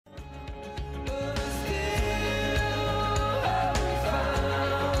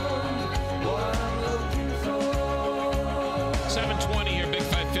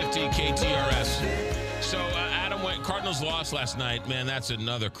Yankees lost last night. Man, that's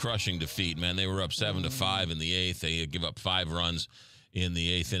another crushing defeat, man. They were up 7-5 in the eighth. They give up 5 runs in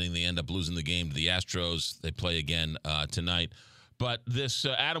the eighth inning. They end up losing the game to the Astros. They play again tonight. But this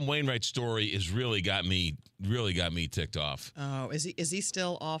Adam Wainwright story is really got me ticked off. Oh, is he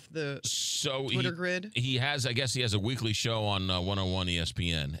still off the Twitter grid? He has, I guess he has a weekly show on 101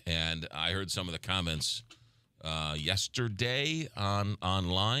 ESPN, and I heard some of the comments yesterday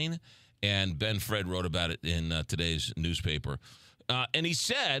online, and Ben Fred wrote about it in today's newspaper. And he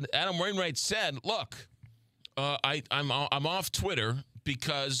said, Adam Wainwright said, look, I'm off Twitter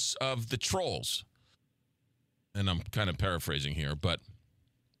because of the trolls. And I'm kind of paraphrasing here, but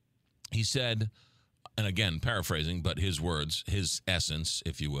he said, and again, paraphrasing, but his words, his essence,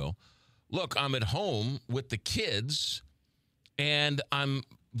 if you will, look, I'm at home with the kids, and I'm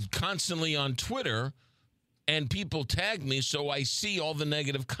constantly on Twitter, and people tag me, so I see all the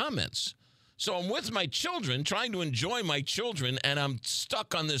negative comments. So I'm with my children, trying to enjoy my children, and I'm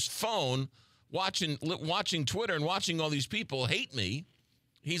stuck on this phone watching Twitter and watching all these people hate me.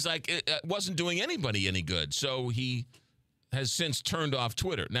 He's like, it wasn't doing anybody any good. So he has since turned off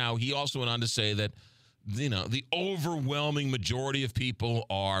Twitter. Now, he also went on to say that, you know, the overwhelming majority of people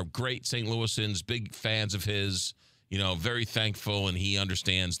are great St. Louisans, big fans of his, you know, very thankful, and he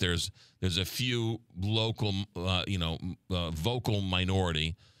understands there's a few local, vocal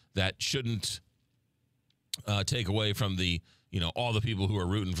minority that shouldn't take away from the, you know, all the people who are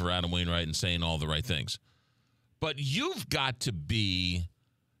rooting for Adam Wainwright and saying all the right things. But you've got to be,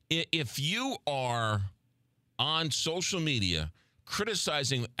 if you are on social media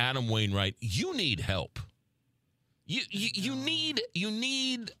criticizing Adam Wainwright, you need help. You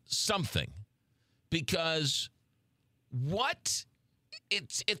need something, because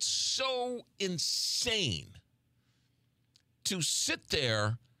it's so insane to sit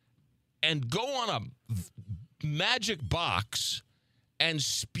there and go on a magic box and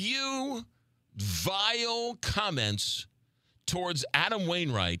spew vile comments towards Adam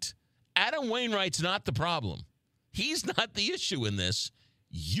Wainwright. Adam Wainwright's not the problem. He's not the issue in this.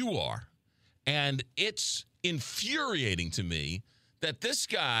 You are. And it's infuriating to me that this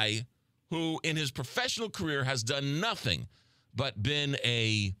guy, who in his professional career has done nothing but been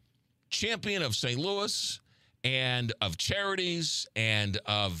a champion of St. Louis and of charities and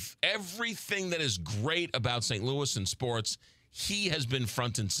of everything that is great about St. Louis and sports, he has been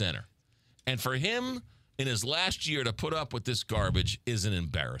front and center. And for him, in his last year, to put up with this garbage is an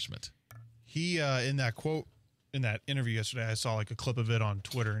embarrassment. He, in that quote, in that interview yesterday, I saw like a clip of it on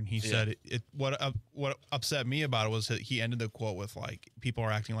Twitter, and he said what upset me about it was that he ended the quote with, like, people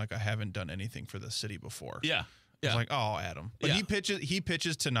are acting like I haven't done anything for the city before. Yeah. It's like, oh, Adam. But he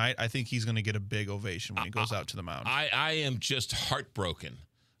pitches tonight. I think he's going to get a big ovation when he goes out to the mound. I am just heartbroken.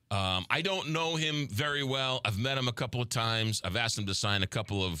 I don't know him very well. I've met him a couple of times. I've asked him to sign a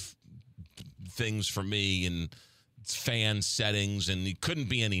couple of things for me in fan settings, and he couldn't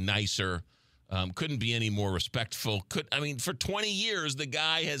be any nicer. Couldn't be any more respectful. For 20 years, the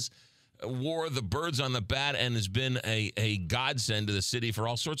guy has wore the birds on the bat and has been a godsend to the city for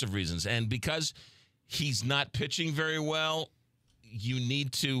all sorts of reasons. And because he's not pitching very well, you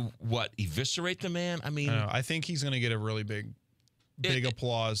need to, eviscerate the man? I think he's going to get a really big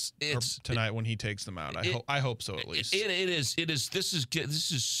applause tonight when he takes them out. I hope so, at least. It is. This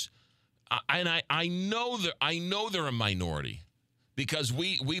is. And I know they're a minority, because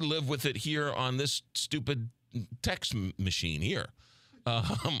we live with it here on this stupid text machine here.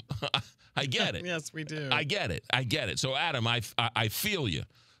 I get it. Yes, we do. I get it. So, Adam, I feel you.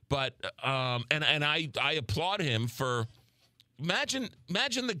 But and I applaud him for, imagine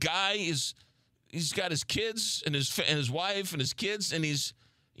the guy he's got his kids and his wife and his kids, and he's,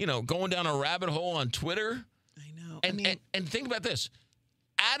 you know, going down a rabbit hole on Twitter. I know. And think about this.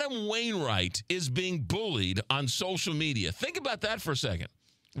 Adam Wainwright is being bullied on social media. Think about that for a second.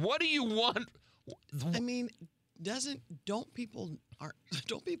 What do you want? Don't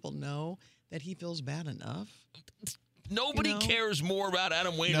people know that he feels bad enough? Nobody cares more about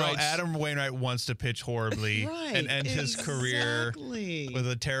Adam Wainwright. No, Adam Wainwright wants to pitch horribly and end his career with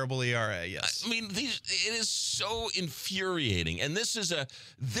a terrible ERA. Yes. It is so infuriating. And this is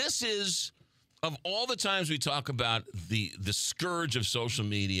of all the times we talk about the scourge of social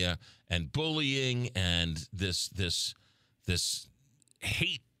media and bullying and this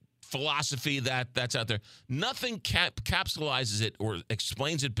hate philosophy that's out there, nothing capsulizes it or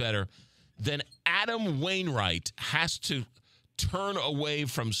explains it better than Adam Wainwright has to turn away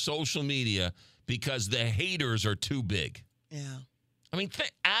from social media because the haters are too big. Yeah.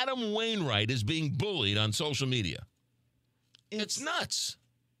 Adam Wainwright is being bullied on social media. It's nuts.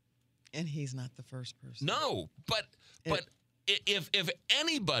 And he's not the first person. No, But if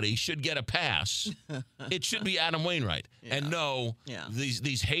anybody should get a pass, it should be Adam Wainwright. Yeah. And no,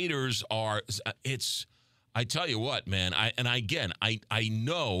 these haters are. I tell you what, man. I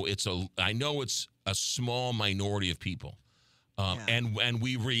know it's a small minority of people, and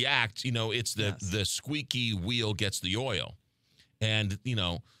we react. It's the squeaky wheel gets the oil, and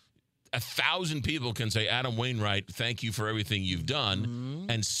 1,000 people can say, Adam Wainwright, thank you for everything you've done,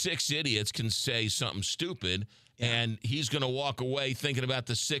 and 6 idiots can say something stupid. And he's going to walk away thinking about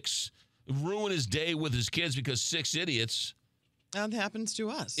ruin his day with his kids because 6 idiots. That happens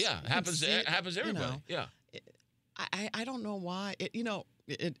to us. Yeah, happens to everybody. Yeah. I don't know why.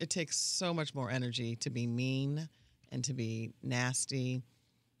 It takes so much more energy to be mean and to be nasty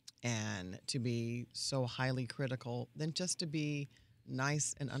and to be so highly critical than just to be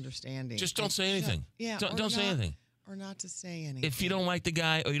nice and understanding. Just don't say anything. Yeah. Don't say anything. Or not to say anything. If you don't like the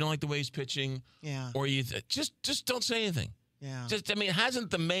guy or you don't like the way he's pitching, or you just don't say anything. Yeah.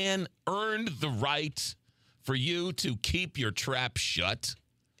 Hasn't the man earned the right for you to keep your trap shut?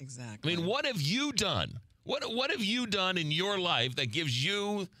 Exactly. I mean, what have you done? What have you done in your life that gives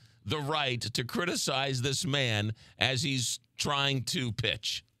you the right to criticize this man as he's trying to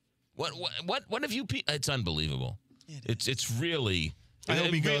pitch? What have you? It's unbelievable. It's really. I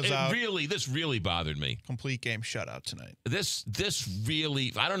hope he goes out. This really bothered me. Complete game shutout tonight. This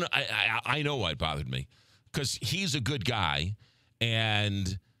really, I don't know. I know why it bothered me, because he's a good guy,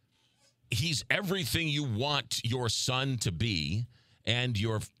 and he's everything you want your son to be, and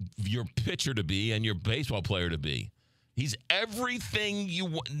your pitcher to be, and your baseball player to be. He's everything you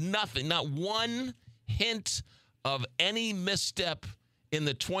want. Nothing, not one hint of any misstep in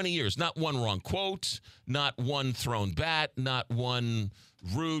the 20 years, not one wrong quote, not one thrown bat, not one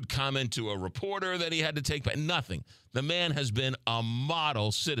rude comment to a reporter that he had to take back, nothing. The man has been a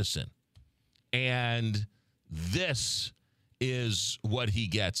model citizen. And this is what he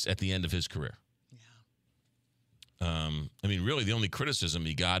gets at the end of his career. Yeah. Really, the only criticism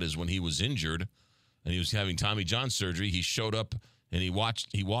he got is when he was injured and he was having Tommy John surgery. He showed up and he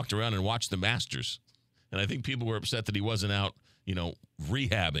walked around and watched the Masters. And I think people were upset that he wasn't out,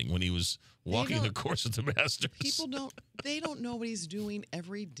 rehabbing when he was walking the course of the Masters. People don't know what he's doing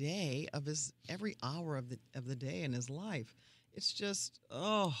every day every hour of the day in his life. It's just,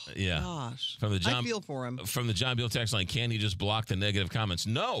 gosh. I feel for him. From the John Beal text line, can he just block the negative comments?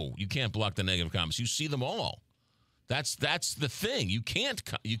 No, you can't block the negative comments. You see them all. That's the thing. You can't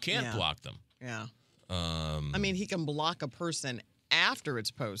block them. Yeah. He can block a person after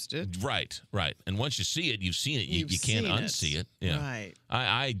it's posted. Right. And once you see it, you've seen it. You can't unsee it. Yeah.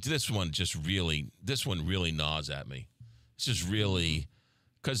 Right. This one really gnaws at me. It's just really,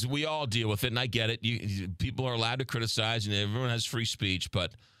 because we all deal with it, and I get it. People are allowed to criticize, and everyone has free speech.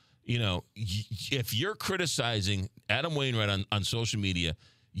 But if you're criticizing Adam Wainwright on social media,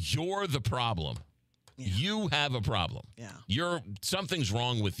 you're the problem. Yeah. You have a problem. Yeah. Something's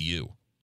wrong with you.